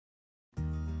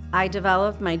I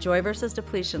developed my Joy versus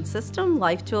Depletion system,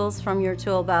 life tools from your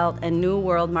tool belt, and New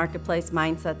World Marketplace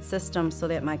mindset system so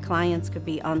that my clients could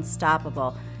be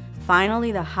unstoppable.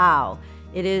 Finally, the how.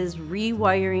 It is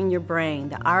rewiring your brain,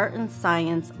 the art and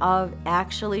science of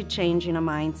actually changing a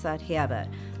mindset habit.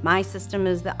 My system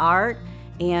is the art,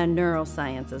 and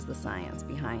neuroscience is the science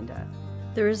behind it.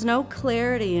 There is no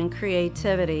clarity and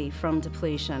creativity from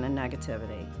depletion and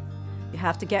negativity. You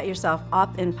have to get yourself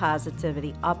up in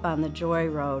positivity, up on the joy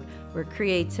road, where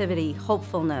creativity,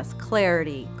 hopefulness,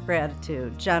 clarity,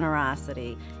 gratitude,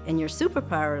 generosity, and your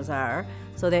superpowers are,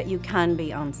 so that you can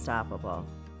be unstoppable.